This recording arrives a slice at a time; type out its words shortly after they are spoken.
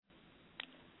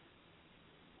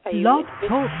Blog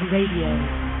Talk Radio.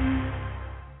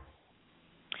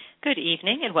 Good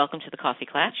evening and welcome to the Coffee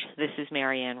Klatch. This is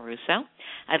Marianne Russo.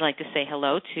 I'd like to say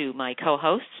hello to my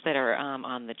co-hosts that are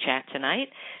on the chat tonight,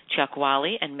 Chuck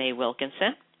Wally and Mae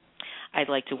Wilkinson. I'd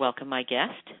like to welcome my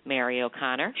guest, Mary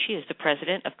O'Connor. She is the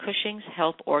president of Cushing's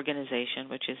Health Organization,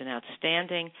 which is an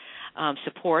outstanding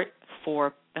support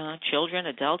for children,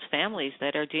 adults, families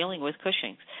that are dealing with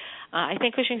Cushing's. I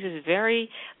think Cushing's is very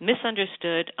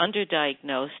misunderstood,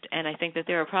 underdiagnosed, and I think that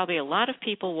there are probably a lot of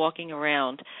people walking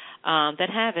around that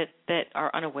have it that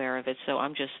are unaware of it. So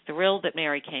I'm just thrilled that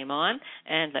Mary came on,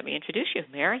 and let me introduce you.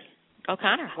 Mary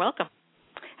O'Connor, welcome.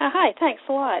 Hi, thanks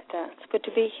a lot. It's good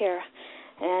to be here.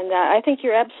 And I think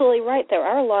you're absolutely right. There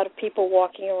are a lot of people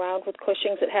walking around with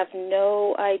Cushing's that have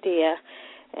no idea.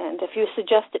 And if you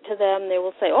suggest it to them, they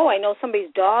will say, oh, I know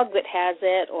somebody's dog that has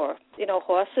it, or, you know,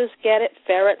 horses get it,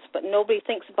 ferrets, but nobody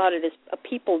thinks about it as a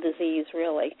people disease,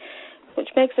 really, which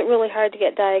makes it really hard to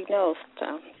get diagnosed.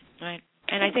 Right.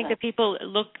 And I think that people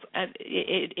look at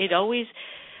it, it always,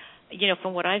 you know,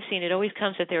 from what I've seen, it always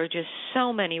comes that there are just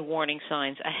so many warning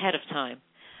signs ahead of time.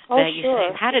 That you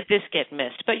say, how did this get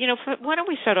missed? But, you know, why don't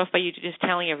we start off by you just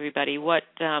telling everybody what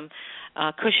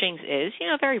Cushing's is, you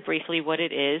know, very briefly what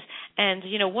it is, and,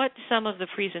 you know, what some of the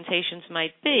presentations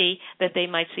might be that they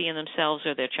might see in themselves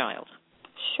or their child.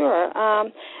 Sure.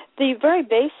 The very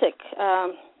basic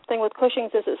thing with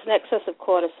Cushing's is it's an excess of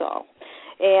cortisol.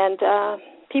 And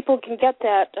people can get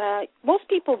that, most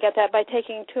people get that by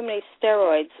taking too many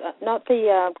steroids, not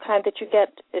the kind that you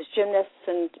get as gymnasts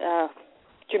and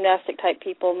gymnastic-type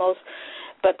people,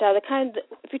 but the kind,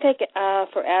 if you take it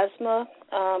for asthma,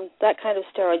 that kind of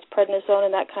steroids, prednisone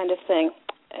and that kind of thing,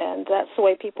 and that's the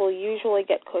way people usually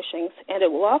get Cushing's, and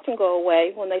it will often go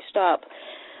away when they stop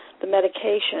the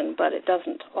medication, but it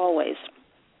doesn't always.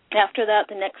 After that,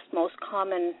 the next most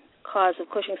common cause of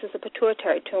Cushing's is a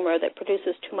pituitary tumor that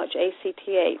produces too much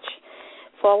ACTH.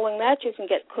 Following that, you can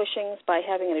get Cushing's by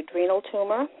having an adrenal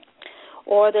tumor,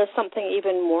 or there's something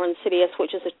even more insidious,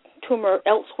 which is a tumor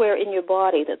elsewhere in your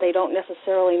body that they don't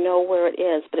necessarily know where it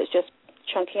is, but it's just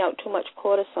chunking out too much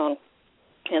cortisone.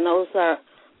 And those are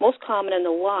most common in the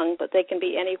lung, but they can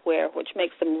be anywhere, which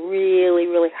makes them really,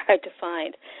 really hard to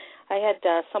find. I had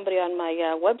somebody on my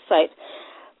website,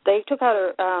 they took out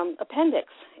her appendix,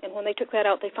 and when they took that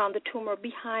out, they found the tumor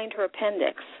behind her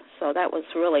appendix. So that was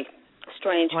really a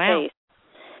strange case.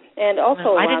 And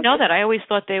also, I didn't know that. I always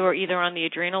thought they were either on the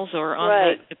adrenals or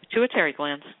on the pituitary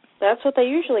glands. That's what they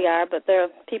usually are, but there are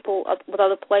people with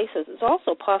other places. It's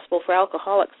also possible for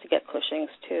alcoholics to get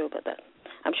Cushing's, too, but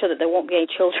I'm sure that there won't be any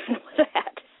children with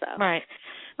that. So. Right.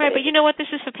 Right, but you know what? This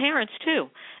is for parents, too.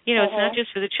 You know, it's not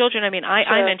just for the children. I mean,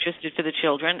 I'm interested for the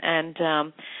children,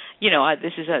 and, you know,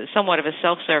 this is somewhat of a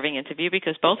self-serving interview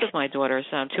because both of my daughters,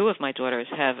 two of my daughters,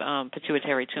 have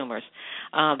pituitary tumors.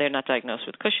 They're not diagnosed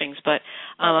with Cushing's, but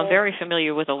I'm very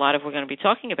familiar with a lot of what we're going to be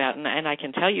talking about, and I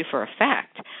can tell you for a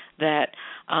fact that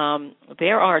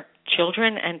there are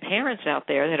children and parents out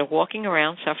there that are walking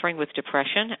around suffering with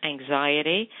depression,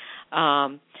 anxiety,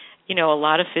 you know, a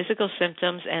lot of physical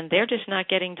symptoms, and they're just not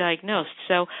getting diagnosed.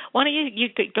 So why don't you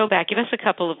go back, give us a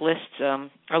couple of lists,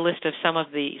 a list of some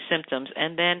of the symptoms,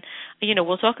 and then, you know,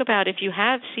 we'll talk about if you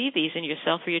see these in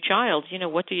yourself or your child, you know,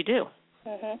 what do you do?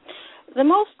 The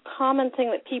most common thing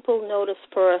that people notice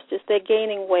first is they're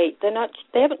gaining weight.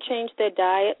 They haven't changed their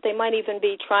diet. They might even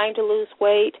be trying to lose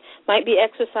weight, might be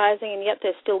exercising, and yet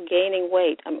they're still gaining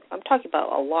weight. I'm talking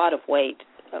about a lot of weight.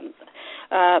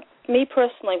 Me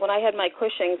personally, when I had my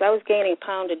Cushing's, I was gaining a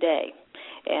pound a day,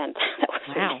 and that was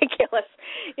ridiculous.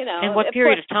 You know, in what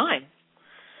period of time?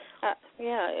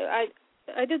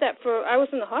 I did that I was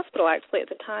in the hospital actually at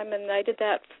the time, and I did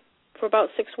that for about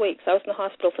 6 weeks. I was in the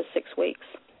hospital for 6 weeks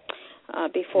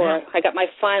before I got my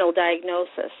final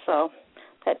diagnosis, so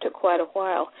that took quite a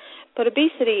while. But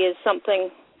obesity is something,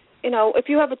 you know, if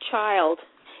you have a child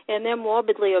and they're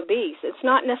morbidly obese, it's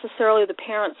not necessarily the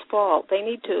parents' fault. They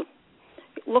need to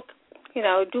look, you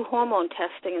know, do hormone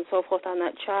testing and so forth on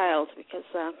that child because,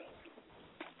 you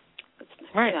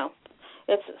know,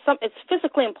 it's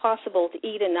physically impossible to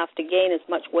eat enough to gain as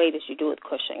much weight as you do with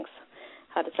Cushing's.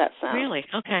 How does that sound? Really?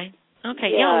 Okay.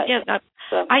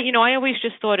 I always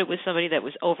just thought it was somebody that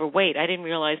was overweight. I didn't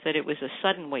realize that it was a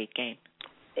sudden weight gain.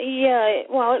 Yeah,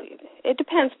 well, it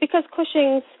depends because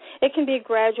Cushing's, it can be a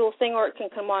gradual thing or it can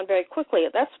come on very quickly.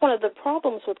 That's one of the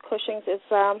problems with Cushing's is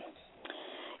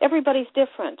everybody's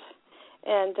different,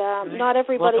 and not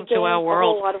everybody gains a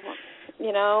whole lot of,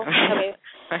 you know. I mean,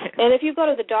 and if you go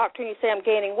to the doctor and you say I'm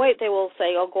gaining weight, they will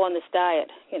say, "Oh, go on this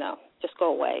diet," you know, just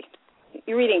go away.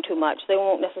 You're eating too much. They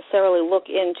won't necessarily look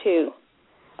into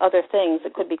other things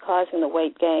that could be causing the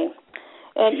weight gain.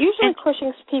 And usually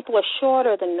Cushing's people are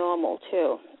shorter than normal,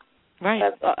 too.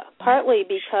 Right. Partly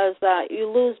because you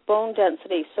lose bone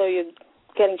density, so you're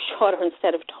getting shorter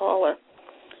instead of taller,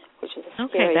 which is a scary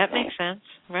Okay, that thing. makes sense,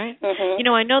 right? Mm-hmm.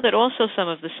 I know that also some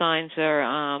of the signs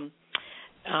are,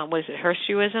 was it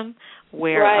hirsutism,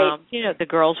 where, right. the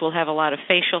girls will have a lot of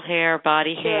facial hair,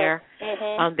 body hair.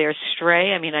 Mm-hmm. There's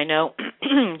stray. I mean, I know,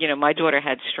 my daughter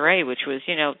had stray, which was,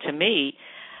 to me,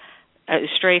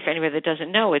 stray, for anybody that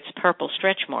doesn't know, it's purple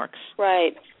stretch marks.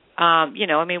 Right.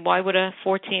 Why would a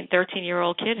 14,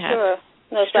 13-year-old kid have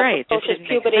stray? Sure. No,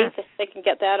 puberty, they can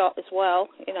get that as well.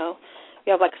 You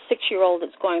have like a 6-year-old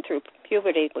that's going through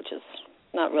puberty, which is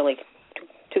not really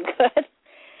too good.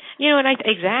 And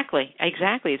exactly.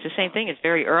 It's the same thing. It's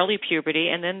very early puberty,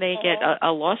 and then they get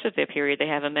a loss of their period. They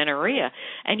have amenorrhea.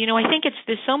 And, I think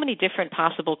there's so many different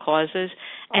possible causes.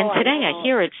 And today I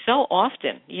hear it so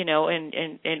often,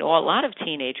 in a lot of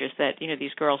teenagers that,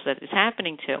 these girls that it's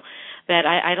happening to, that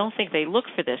I don't think they look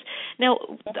for this. Now,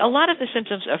 a lot of the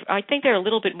symptoms, I think they're a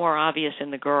little bit more obvious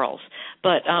in the girls.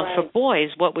 But for boys,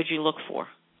 what would you look for?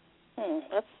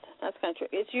 That's kind of true.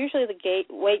 It's usually the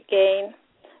weight gain,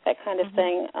 that kind of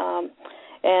thing,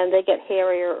 and they get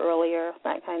hairier earlier,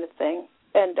 that kind of thing,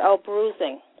 and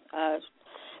bruising.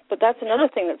 But that's another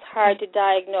thing that's hard to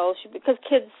diagnose because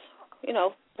kids,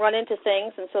 run into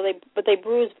things, and so they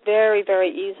bruise very, very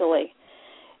easily.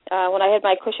 When I had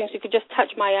my Cushing's, you could just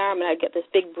touch my arm and I'd get this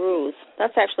big bruise.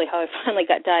 That's actually how I finally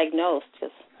got diagnosed,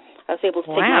 because I was able to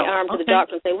take my arm to the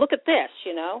doctor and say, "Look at this,"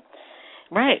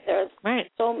 Right. There's right.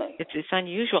 So many. It's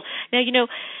unusual. Now,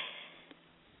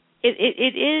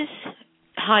 It is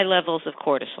high levels of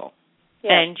cortisol.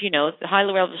 Yes. And, the high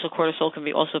levels of cortisol can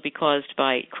also be caused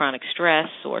by chronic stress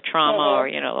or trauma or,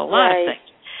 a lot of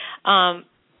things.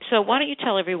 So why don't you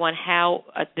tell everyone how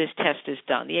this test is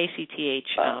done, the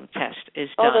ACTH test is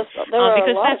done?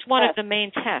 Because that's one of the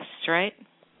main tests, right?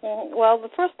 Well, the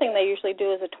first thing they usually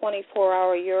do is a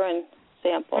 24-hour urine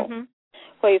sample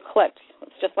where you collect,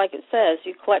 it's just like it says,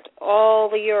 you collect all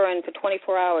the urine for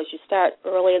 24 hours. You start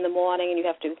early in the morning and you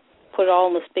have to put it all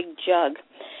in this big jug.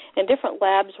 And different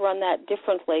labs run that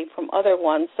differently from other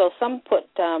ones. So some put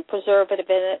preservative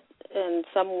in it, and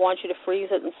some want you to freeze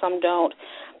it, and some don't.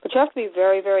 But you have to be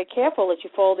very, very careful that you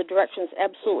follow the directions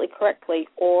absolutely correctly,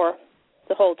 or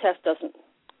the whole test it's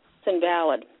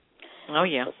invalid. Oh,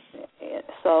 yeah.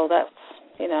 So that's,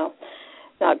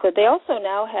 not good. They also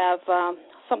now have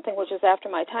something which is after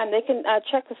my time. They can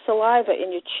check the saliva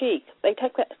in your cheek. They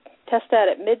test that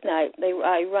at midnight. They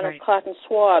run a cotton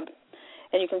swab,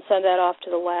 and you can send that off to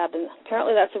the lab. And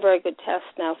apparently that's a very good test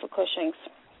now for Cushing's.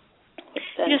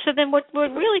 So then what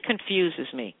really confuses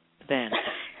me then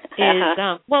is,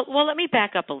 well, let me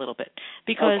back up a little bit,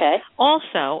 because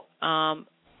also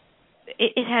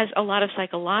it has a lot of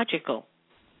psychological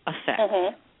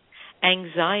effects.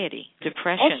 Anxiety,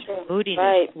 depression,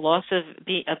 moodiness, loss of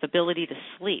ability to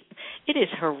sleep. It is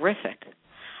horrific.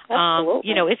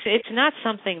 Absolutely. It's not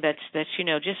something that's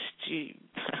just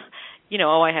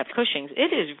I have Cushing's.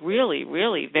 It is really,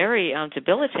 really very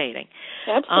debilitating.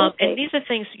 Absolutely. And these are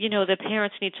things the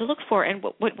parents need to look for. And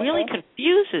what really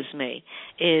confuses me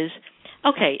is,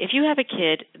 okay, if you have a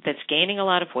kid that's gaining a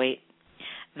lot of weight,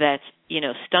 that's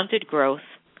stunted growth,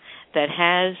 that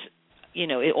has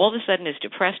all of a sudden is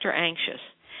depressed or anxious,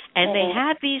 and they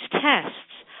have these tests,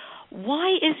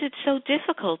 why is it so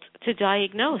difficult to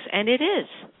diagnose? And it is.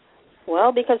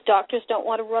 Well, because doctors don't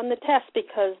want to run the test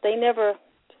because they never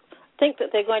think that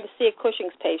they're going to see a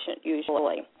Cushing's patient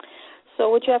usually. So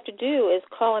what you have to do is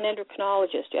call an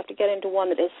endocrinologist. You have to get into one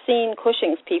that has seen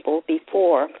Cushing's people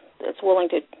before, that's willing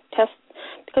to test,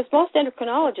 because most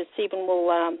endocrinologists even will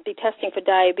be testing for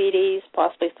diabetes,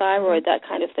 possibly thyroid, that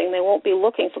kind of thing. They won't be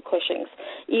looking for Cushing's.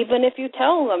 Even if you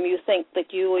tell them you think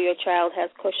that you or your child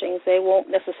has Cushing's, they won't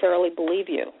necessarily believe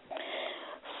you.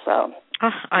 So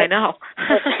I know.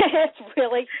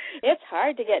 it's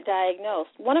hard to get diagnosed.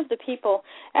 One of the people,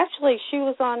 actually, she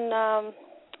was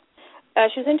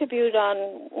interviewed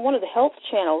on one of the health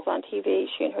channels on TV,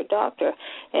 she and her doctor,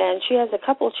 and she has a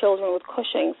couple of children with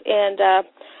Cushing's, and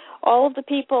all of the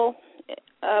people,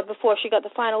 before she got the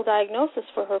final diagnosis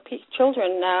for her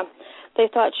children, they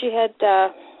thought she had,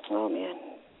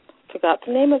 forgot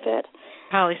the name of it.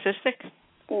 Polycystic?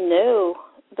 No,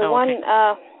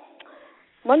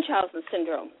 Munchausen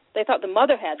syndrome. They thought the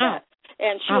mother had that,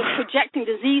 and she was projecting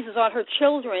diseases on her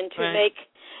children to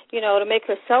make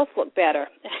herself look better.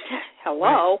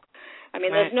 Hello. I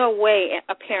mean, there's no way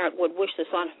a parent would wish this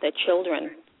on their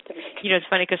children. It's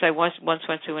funny because I once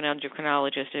went to an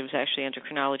endocrinologist. It was actually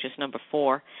endocrinologist number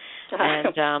 4,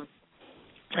 and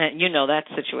You know that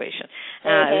situation.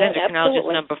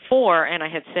 Endocrinologist number 4, and I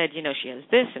had said, she has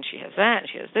this, and she has that, and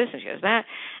she has this, and she has that.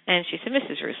 And she said,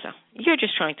 Mrs. Russo, you're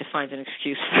just trying to find an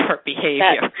excuse for her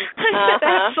behavior. I said,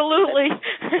 absolutely,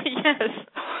 yes.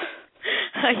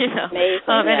 Amazing,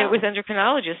 and it was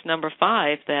endocrinologist number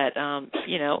 5 that,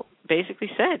 basically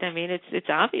said, it's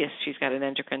obvious she's got an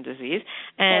endocrine disease,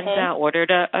 and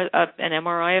ordered an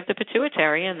MRI of the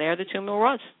pituitary, and there the tumor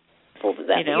was. Well,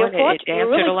 it answered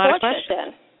really a lot of questions.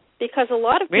 Then, because a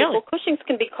lot of people, Cushing's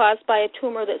can be caused by a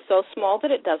tumor that's so small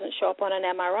that it doesn't show up on an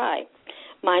MRI.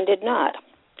 Mine did not.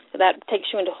 That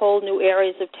takes you into whole new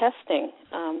areas of testing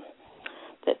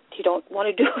that you don't want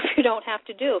to do if you don't have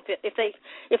to do.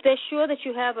 If they're sure that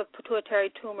you have a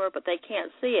pituitary tumor but they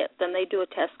can't see it, then they do a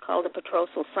test called a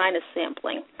petrosal sinus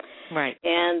sampling. Right.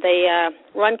 And they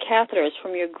run catheters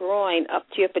from your groin up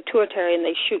to your pituitary, and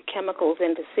they shoot chemicals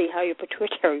in to see how your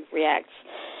pituitary reacts.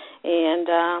 And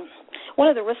one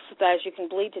of the risks of that is you can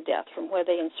bleed to death from where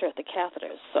they insert the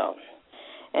catheters.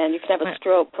 And you can have a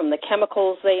stroke from the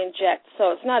chemicals they inject.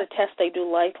 So it's not a test they do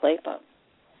lightly, but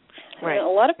a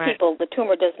lot of people, the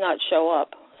tumor does not show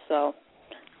up. So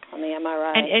on the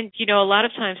MRI. And a lot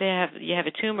of times you have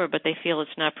a tumor, but they feel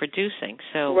it's not producing.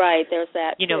 So there's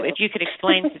that. If you could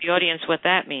explain to the audience what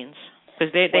that means,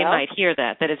 because they might hear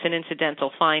that it's an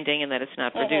incidental finding and that it's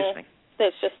not producing.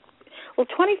 It's just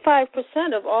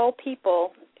 25% of all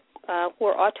people who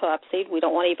are autopsied, we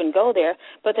don't want to even go there,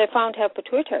 but they're found to have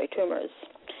pituitary tumors.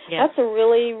 Yeah. That's a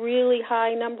really, really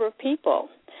high number of people.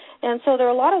 And so there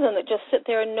are a lot of them that just sit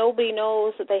there and nobody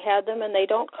knows that they had them, and they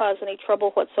don't cause any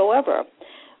trouble whatsoever.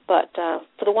 But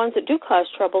for the ones that do cause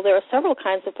trouble, there are several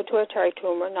kinds of pituitary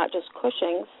tumor, not just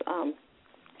Cushing's,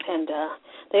 and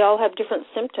they all have different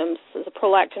symptoms. There's a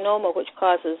prolactinoma, which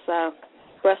causes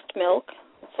breast milk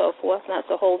and so forth, and that's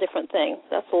a whole different thing.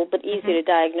 That's a little bit easier to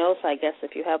diagnose, I guess,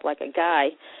 if you have, like, a guy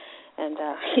and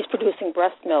he's producing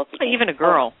breast milk. Even a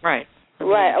girl, right.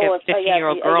 Right. A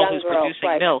 15-year-old girl who's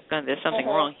producing milk, and there's something Mm-hmm.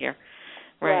 wrong here.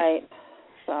 Right.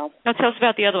 So. Now tell us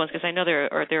about the other ones, because I know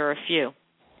there are a few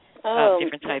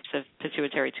different types of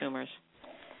pituitary tumors.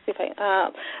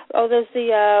 There's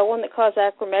the one that causes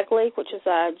acromegaly, which is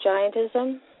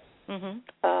giantism.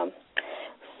 Mm-hmm.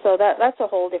 So that's a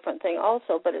whole different thing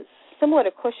also, but it's similar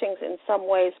to Cushing's in some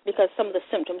ways because some of the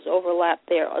symptoms overlap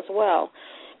there as well.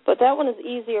 But that one is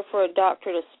easier for a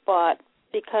doctor to spot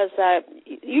because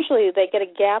usually they get a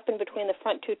gap in between the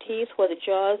front two teeth where the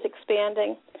jaw is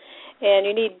expanding, and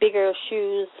you need bigger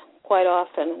shoes quite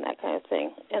often and that kind of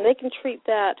thing. And they can treat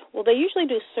that. Well, they usually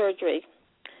do surgery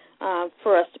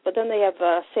first, but then they have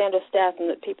sandostatin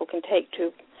that people can take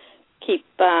to keep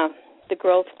the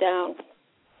growth down.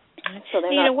 So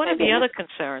they're one of the other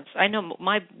concerns, I know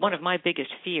one of my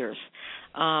biggest fears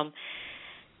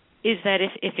is that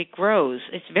if it grows,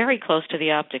 it's very close to the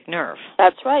optic nerve.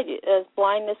 That's right.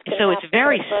 Blindness can so it's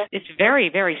very,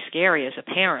 very scary as a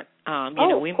parent.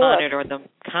 We monitor them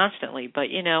constantly, but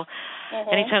anytime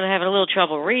they're having a little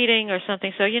trouble reading or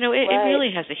something, so it really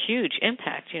has a huge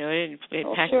impact. It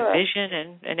impacts the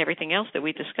vision and everything else that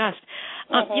we discussed.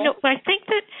 But I think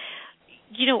that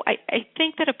I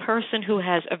think that a person who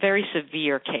has a very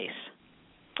severe case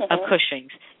of Cushing's,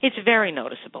 it's very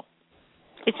noticeable.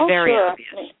 It's very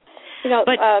obvious.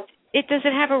 But does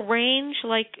it have a range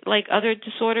like other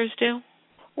disorders do?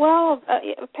 Well,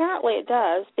 apparently it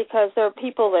does, because there are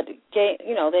people that gain,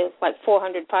 they're like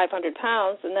 400, 500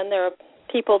 pounds, and then there are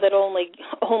people that only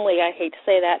I hate to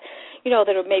say that,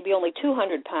 that are maybe only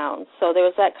 200 pounds. So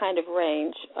there's that kind of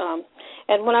range.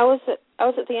 And when I was at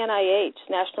the NIH,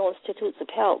 National Institutes of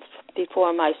Health,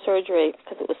 before my surgery,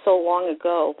 because it was so long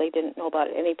ago, they didn't know about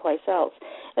it anyplace else.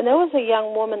 And there was a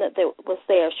young woman that was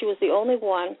there. She was the only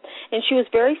one, and she was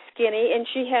very skinny, and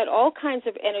she had all kinds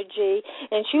of energy,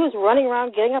 and she was running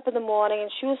around, getting up in the morning,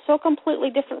 and she was so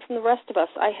completely different from the rest of us.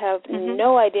 I have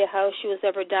no idea how she was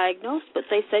ever diagnosed, but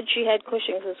they said she had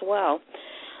Cushing's as well.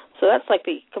 So that's like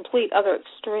the complete other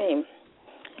extreme.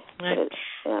 Right.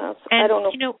 I don't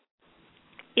know.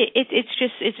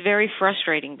 It's very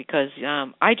frustrating because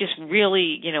I just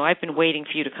really, I've been waiting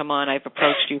for you to come on. I've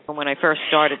approached you from when I first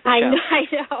started the show. I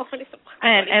know.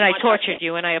 And I tortured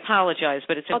you, and I apologize,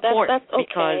 but it's important that's okay.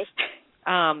 because,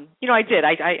 I did.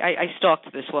 I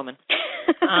stalked this woman.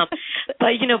 But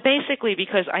basically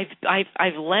because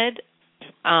I've led,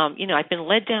 I've been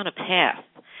led down a path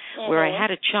where I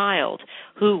had a child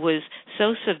who was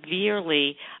so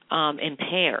severely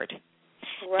impaired.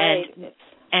 Right.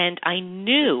 And I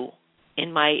knew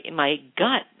in my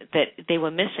gut that they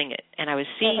were missing it, and I was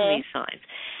seeing these signs.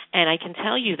 And I can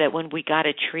tell you that when we got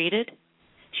it treated,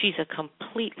 she's a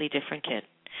completely different kid.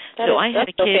 I had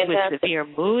a kid with severe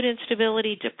mood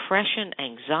instability, depression,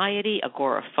 anxiety,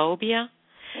 agoraphobia,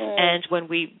 and when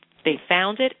they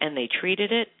found it and they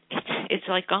treated it, it's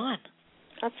like gone.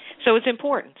 So it's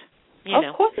important.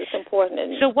 Of course it's important.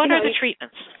 And, so what are the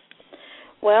treatments?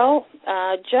 Well,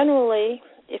 generally,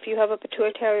 if you have a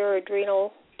pituitary or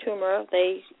adrenal tumor,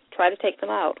 they try to take them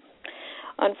out.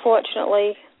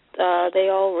 Unfortunately, they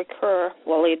all recur.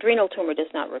 Well, the adrenal tumor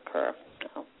does not recur.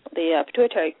 The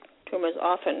pituitary tumors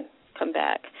often come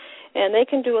back. And they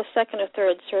can do a second or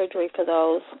third surgery for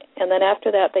those. And then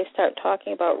after that, they start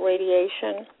talking about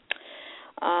radiation,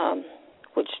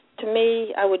 which to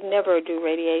me, I would never do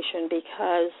radiation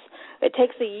because it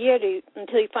takes a year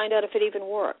until you find out if it even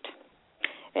worked.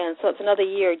 And so it's another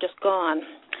year just gone.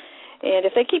 And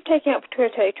if they keep taking out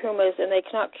pituitary tumors and they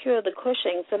cannot cure the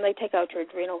Cushings, then they take out your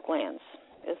adrenal glands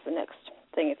is the next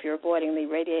thing if you're avoiding the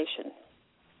radiation.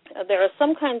 There are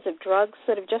some kinds of drugs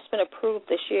that have just been approved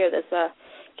this year. There's a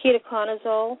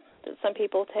ketoconazole that some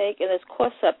people take, and there's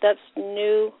Corcept. That's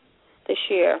new this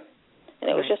year, and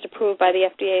it was just approved by the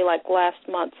FDA like last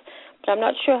month. But I'm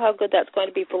not sure how good that's going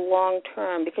to be for long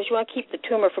term because you want to keep the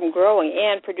tumor from growing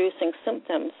and producing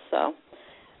symptoms. So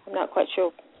I'm not quite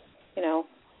sure,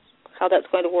 how that's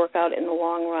going to work out in the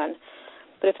long run.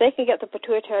 But if they can get the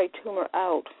pituitary tumor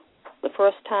out the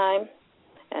first time,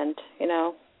 and,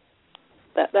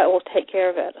 that will take care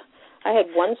of it. I had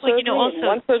one surgery and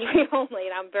one surgery only,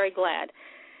 and I'm very glad.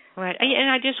 Right.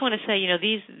 And I just want to say,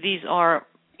 these are,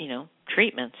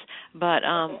 treatments, but,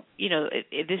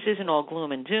 this isn't all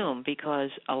gloom and doom because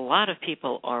a lot of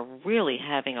people are really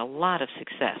having a lot of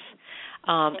success.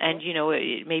 And,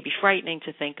 it may be frightening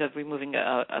to think of removing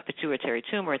a pituitary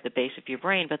tumor at the base of your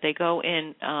brain, but they go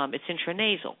in, it's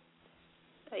intranasal.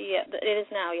 Yeah, it is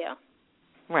now, yeah.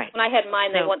 Right. When I had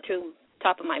mine, they went through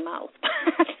top of my mouth.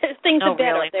 Things are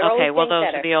better. Really? Okay, well,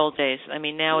 those are the old days. I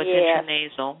mean, now it's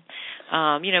intranasal.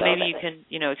 Maybe you can,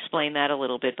 explain that a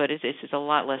little bit, but it's a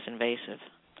lot less invasive.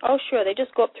 Oh, sure. They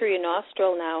just go up through your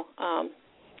nostril now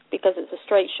because it's a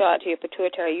straight shot to your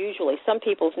pituitary usually. Some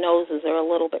people's noses are a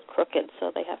little bit crooked, so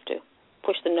they have to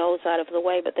push the nose out of the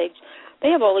way, but they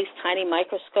have all these tiny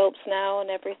microscopes now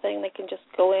and everything. They can just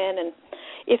go in, and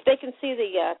if they can see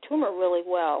the tumor really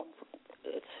well,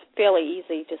 it's fairly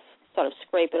easy to sort of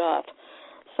scrape it off.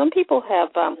 Some people have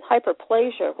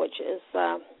hyperplasia, which is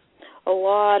a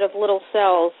lot of little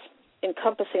cells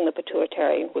encompassing the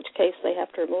pituitary, in which case they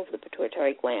have to remove the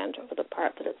pituitary gland or the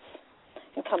part that it's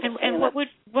encompassing. And that was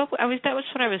what I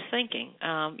was thinking.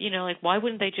 Why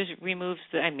wouldn't they just remove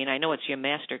I know it's your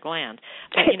master gland,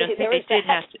 but they did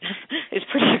have to. It's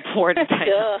pretty important.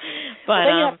 But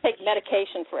then you have to take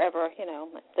medication forever.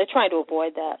 They're trying to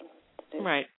avoid that.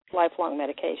 Right. Lifelong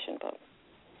medication, but.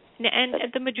 And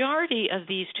the majority of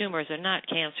these tumors are not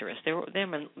cancerous. They're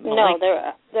no,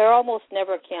 they're almost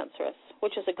never cancerous,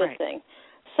 which is a good thing.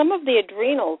 Some of the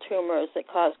adrenal tumors that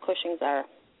cause Cushing's are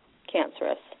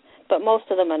cancerous, but most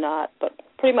of them are not. But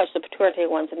pretty much the pituitary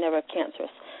ones are never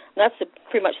cancerous. And that's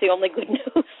pretty much the only good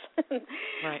news.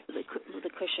 Right.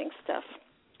 The Cushing stuff.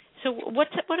 So what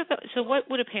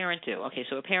would a parent do? Okay,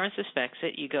 so a parent suspects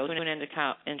it. You go to an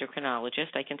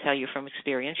endocrinologist. I can tell you from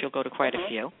experience, you'll go to quite a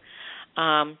few.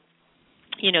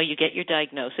 You get your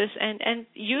diagnosis, and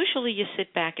usually you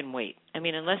sit back and wait. I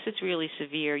mean, unless it's really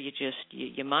severe, you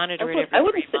monitor it every 3 months. I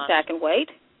wouldn't sit back and wait.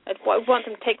 I'd want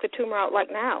them to take the tumor out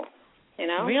like now,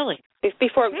 Really?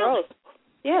 Before it grows.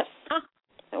 Yes. Huh.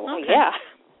 Well, okay. yeah.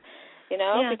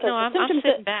 Because I'm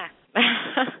sitting back.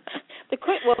 If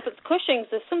it's Cushing's,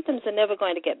 the symptoms are never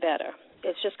going to get better.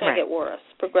 It's just going to get worse,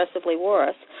 progressively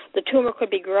worse. The tumor could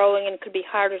be growing and could be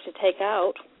harder to take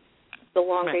out the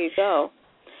longer you go.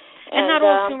 And not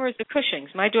all tumors are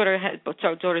Cushing's. My daughters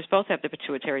both have the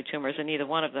pituitary tumors, and neither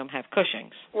one of them have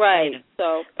Cushing's. Right.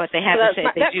 But they have to say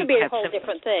they that do could be a have whole symptoms.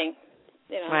 different thing.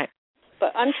 Right.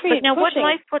 But untreated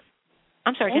Cushing's. Cushing's.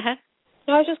 I'm sorry. Go ahead.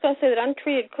 No, I was just going to say that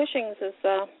untreated Cushing's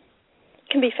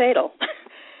can be fatal.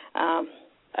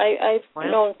 I've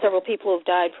known several people who have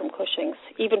died from Cushing's.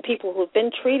 Even people who have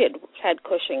been treated had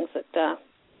Cushing's that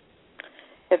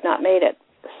have not made it.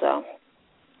 So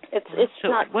it's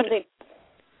not something.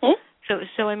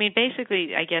 So I mean,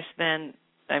 basically, I guess then.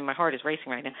 My heart is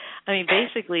racing right now. I mean,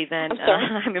 basically, then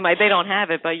they don't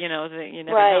have it, but you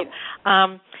never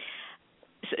know.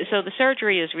 So the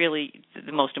surgery is really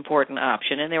the most important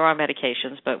option, and there are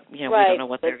medications, but we don't know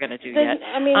what they're going to do yet.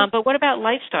 But what about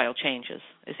lifestyle changes?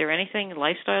 Is there anything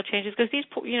lifestyle changes? Because these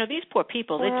poor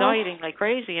people, they're dieting like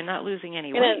crazy and not losing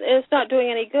any weight. And it's not doing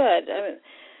any good.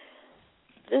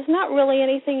 There's not really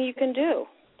anything you can do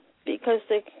because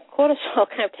the cortisol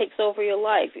kind of takes over your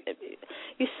life.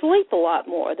 you sleep a lot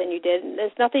more than you did, and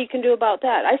there's nothing you can do about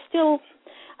that.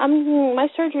 My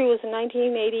surgery was in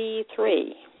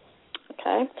 1983,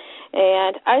 okay,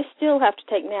 and I still have to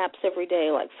take naps every day,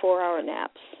 like 4-hour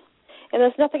naps, and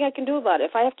there's nothing I can do about it.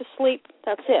 If I have to sleep,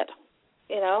 that's it.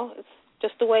 It's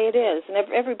just the way it is, and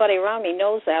everybody around me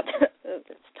knows that.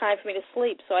 It's time for me to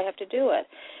sleep, so I have to do it.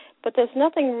 But there's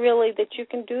nothing really that you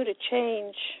can do to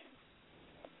change.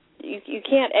 You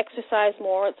can't exercise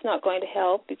more. It's not going to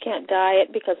help. You can't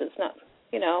diet because it's not,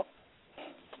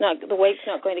 the weight's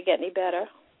not going to get any better.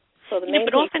 So the main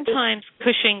but oftentimes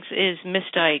Cushing's is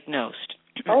misdiagnosed.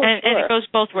 Oh, and sure. it goes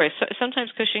both ways. So,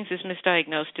 sometimes Cushing's is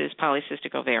misdiagnosed as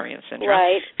polycystic ovarian syndrome.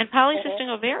 Right. And polycystic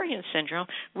ovarian syndrome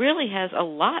really has a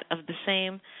lot of the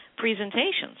same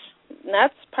presentations. And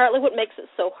that's partly what makes it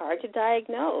so hard to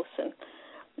diagnose. And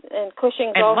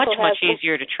Cushing's and also much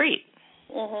easier to treat.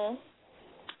 Mhm.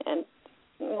 And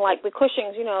like the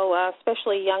Cushing's,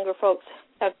 especially younger folks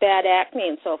have bad acne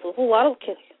and so forth. A lot of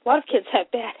kids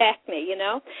have bad acne,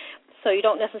 So you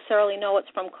don't necessarily know it's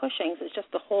from Cushing's. It's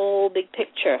just the whole big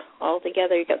picture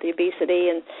altogether. You got the obesity,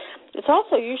 and it's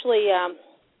also usually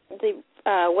the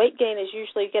weight gain is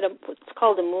usually what's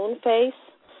called a moon face,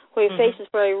 where your face is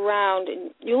very round,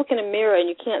 and you look in a mirror and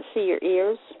you can't see your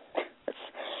ears.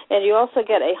 And you also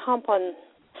get a hump on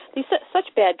these such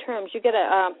bad terms. You get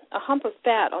a hump of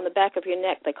fat on the back of your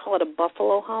neck. They call it a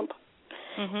buffalo hump,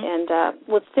 and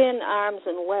with thin arms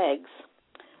and legs.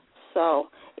 So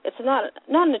it's not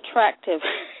an attractive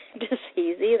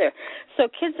disease either. So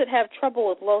kids that have trouble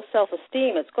with low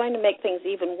self-esteem, it's going to make things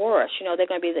even worse. They're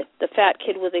going to be the fat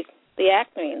kid with the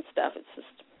acne and stuff. It's just...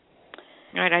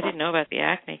 Right, I didn't know about the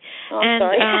acne. Oh,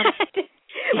 sorry.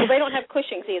 Well, they don't have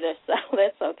Cushing's either, so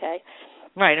that's okay.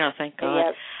 Right, no, thank God.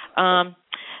 Yes.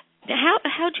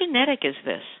 How genetic is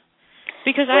this?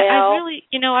 Because I really,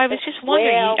 I was just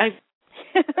wondering.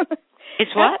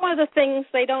 It's what? That's one of the things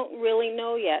they don't really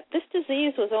know yet. This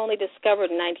disease was only discovered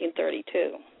in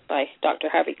 1932 by Dr.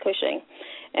 Harvey Cushing.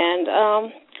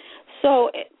 And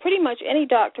so pretty much any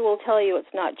doctor will tell you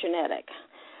it's not genetic.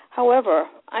 However,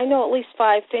 I know at least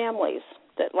 5 families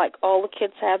that, like, all the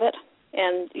kids have it,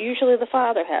 and usually the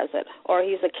father has it, or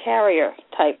he's a carrier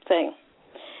type thing.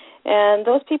 And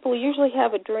those people usually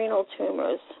have adrenal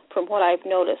tumors, from what I've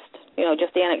noticed,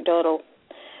 just anecdotal.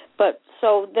 But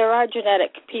so there are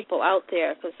genetic people out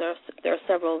there, because there are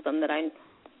several of them that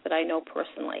I know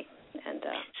personally. And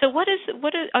so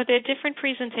are there different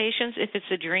presentations if it's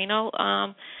adrenal?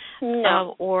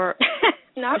 No, or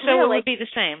not so really. It would be the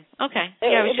same. Okay.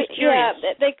 I was just curious.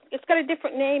 Yeah, it's got a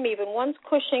different name even. One's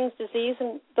Cushing's disease,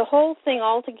 and the whole thing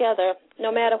altogether,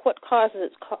 no matter what causes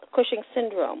it, it's Cushing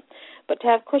syndrome. But to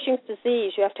have Cushing's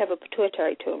disease, you have to have a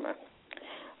pituitary tumor.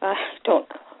 Don't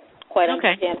quite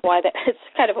understand why that. It's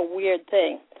kind of a weird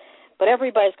thing. But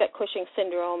everybody's got Cushing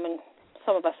syndrome, and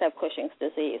some of us have Cushing's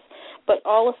disease. But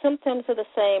all the symptoms are the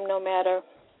same, no matter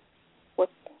what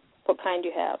kind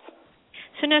you have.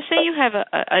 So now, say you have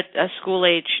a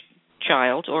school-age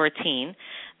child or a teen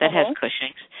that has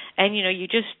Cushing's, and you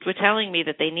just were telling me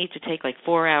that they need to take like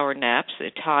 4-hour naps.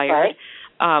 They're tired. Right.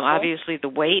 Obviously, the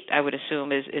weight, I would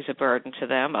assume, is a burden to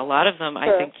them. A lot of them,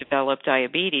 I think, develop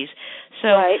diabetes. So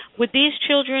would these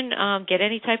children get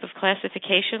any type of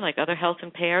classification, like other health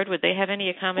impaired? Would they have any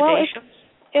accommodations?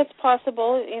 Well, it's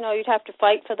possible. You'd have to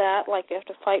fight for that, like you have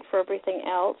to fight for everything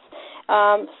else.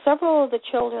 Several of the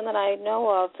children that I know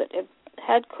of that have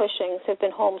had Cushing's have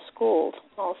been homeschooled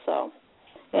also.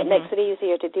 It makes it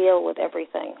easier to deal with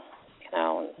everything,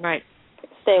 and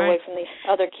stay away from the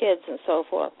other kids and so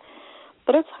forth.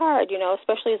 But it's hard,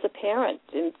 especially as a parent,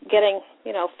 in getting,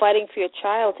 fighting for your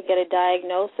child to get a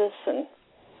diagnosis and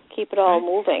keep it all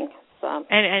moving. So.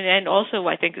 And also,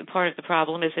 I think part of the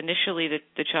problem is initially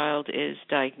the child is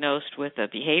diagnosed with a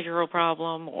behavioral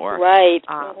problem or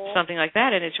something like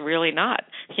that, and it's really not.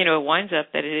 It winds up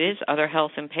that it is other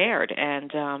health impaired,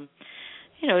 and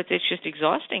it's just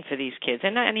exhausting for these kids.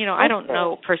 And I don't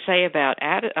know per se about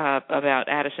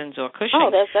Addison's or Cushing's, Oh,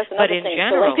 that's another but in thing.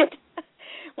 general.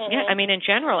 Yeah, I mean, in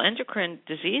general, endocrine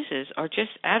diseases are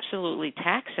just absolutely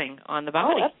taxing on the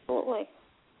body. Oh,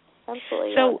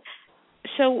 absolutely.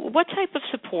 So what type of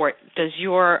support does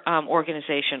your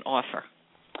organization offer?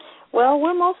 Well,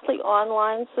 we're mostly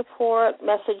online support,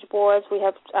 message boards. We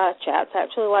have chats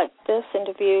actually like this,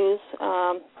 interviews,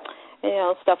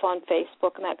 stuff on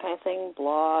Facebook and that kind of thing,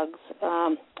 blogs.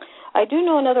 I do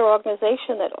know another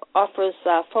organization that offers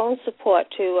phone support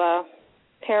to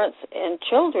parents and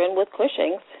children with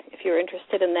Cushing's. If you're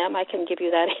interested in them, I can give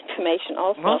you that information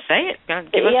also. Well, say it.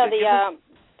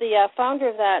 The founder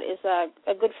of that is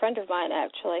a good friend of mine,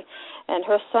 actually, and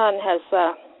her son has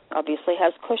obviously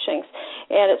has Cushing's,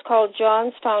 and it's called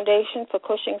John's Foundation for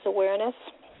Cushing's Awareness.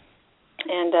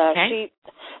 And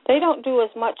they don't do as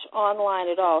much online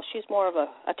at all. She's more of a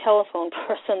telephone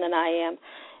person than I am.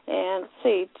 And let's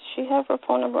see, does she have her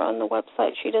phone number on the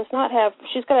website? She does not have.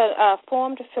 She's got a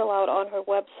form to fill out on her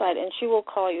website, and she will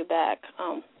call you back.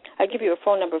 I'd give you her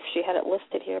phone number if she had it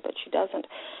listed here, but she doesn't.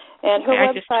 And her website.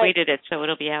 I just tweeted it, so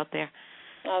it'll be out there.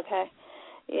 Okay.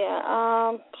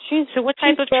 Yeah. So what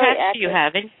type of chats do you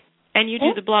have? And you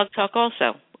do the blog talk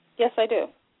also? Yes, I do.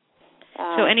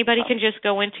 So anybody can just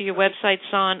go into your website,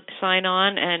 sign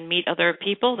on, and meet other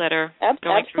people that are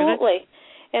going through this? Absolutely.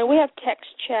 And we have text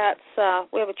chats.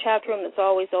 We have a chat room that's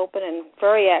always open and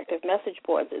very active message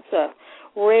boards. It's a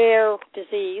rare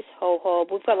disease, ho-ho.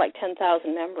 We've got like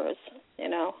 10,000 members,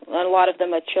 and a lot of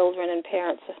them are children and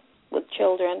parents with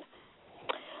children.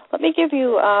 Let me give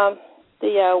you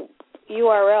the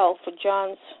URL for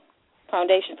John's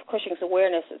Foundation for Cushing's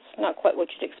Awareness. It's not quite what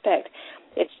you'd expect.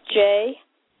 It's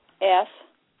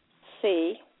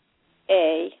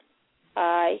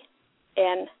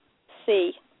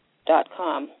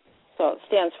JFCAINC.com. So it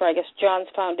stands for, I guess, John's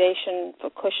Foundation for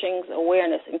Cushing's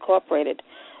Awareness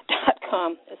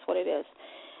Incorporated.com is what it is.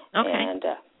 Okay.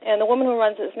 And the woman who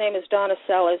runs it, his name is Donna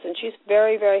Sellers, and she's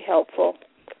very, very helpful.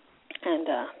 And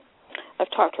I've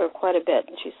talked to her quite a bit,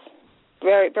 and she's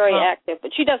very, very active.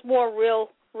 But she does more real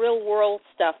world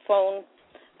stuff, phone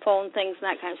things and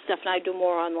that kind of stuff, and I do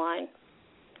more online.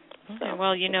 Okay.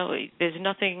 Well, there's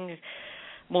nothing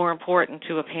more important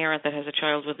to a parent that has a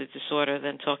child with a disorder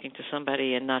than talking to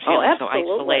somebody and not feeling so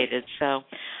isolated. So,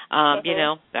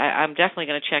 I'm definitely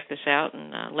going to check this out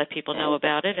and let people know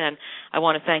about it. And I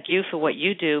want to thank you for what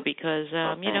you do because,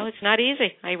 it's not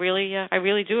easy. I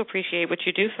really do appreciate what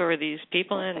you do for these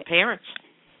people and parents.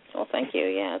 Well, thank you.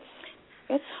 Yeah,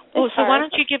 it's so hard. why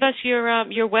don't you give us your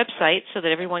website so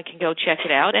that everyone can go check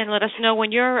it out and let us know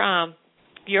when your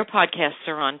podcasts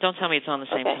are on. Don't tell me it's on the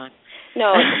same time.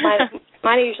 No,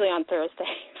 mine are usually on Thursdays.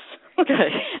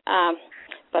 Good.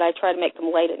 But I try to make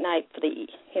them late at night for the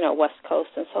West Coast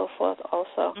and so forth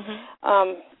also.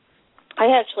 Mm-hmm. I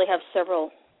actually have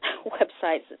several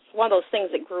websites. It's one of those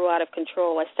things that grew out of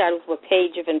control. I started with a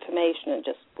page of information and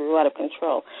just grew out of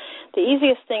control. The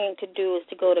easiest thing to do is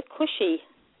to go to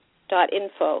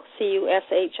Cushie.info,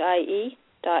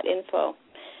 CUSHIE.info.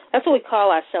 That's what we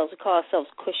call ourselves. We call ourselves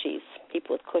Cushies,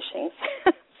 people with Cushings.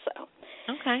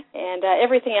 Okay. And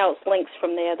everything else links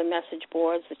from there, the message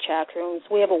boards, the chat rooms.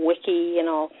 We have a wiki,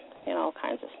 all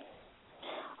kinds of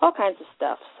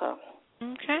stuff. So.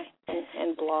 Okay.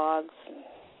 And blogs.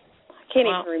 I can't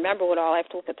even remember what all. I have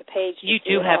to look at the page. You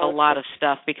do have a lot of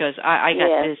stuff because I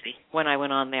got busy when I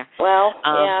went on there. Well,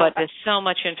 but there's so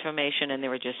much information, and there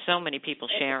were just so many people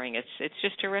sharing. It's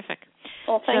just terrific.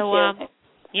 Well, thank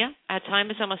you. Our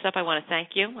time is almost up. I want to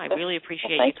thank you. I really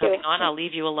appreciate you coming on. I'll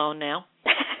leave you alone now.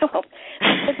 Well,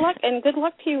 good luck, and good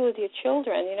luck to you with your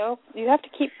children. You have to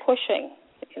keep pushing.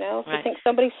 If you think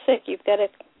somebody's sick, you've got to.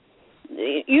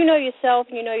 You know yourself,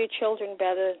 and you know your children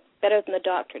better than the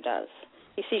doctor does.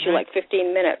 He sees you like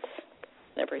 15 minutes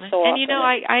every so often.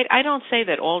 And I don't say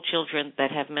that all children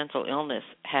that have mental illness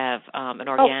have an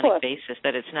organic basis,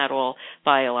 that it's not all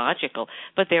biological.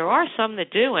 But there are some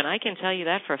that do, and I can tell you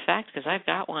that for a fact because I've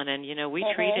got one. And, we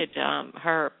treated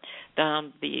her,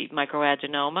 the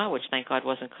microadenoma, which thank God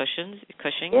wasn't Cushing.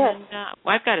 Yes. And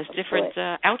I've got a different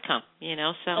outcome,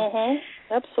 so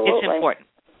absolutely. It's important.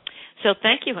 So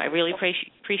thank you. I really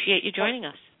appreciate you joining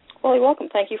us. Well, you're welcome.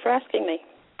 Thank you for asking me.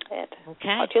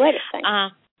 Okay. Talk to you later. Thanks.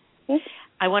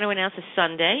 I want to announce this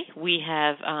Sunday we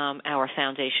have our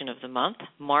Foundation of the Month.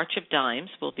 March of Dimes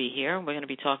will be here. We're going to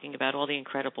be talking about all the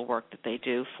incredible work that they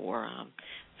do for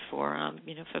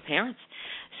parents.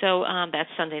 So that's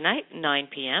Sunday night, 9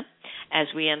 p.m. As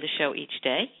we end the show each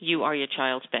day, you are your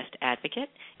child's best advocate.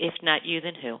 If not you,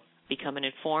 then who? Become an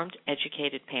informed,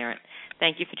 educated parent.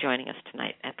 Thank you for joining us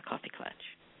tonight at the Coffee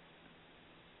Clutch.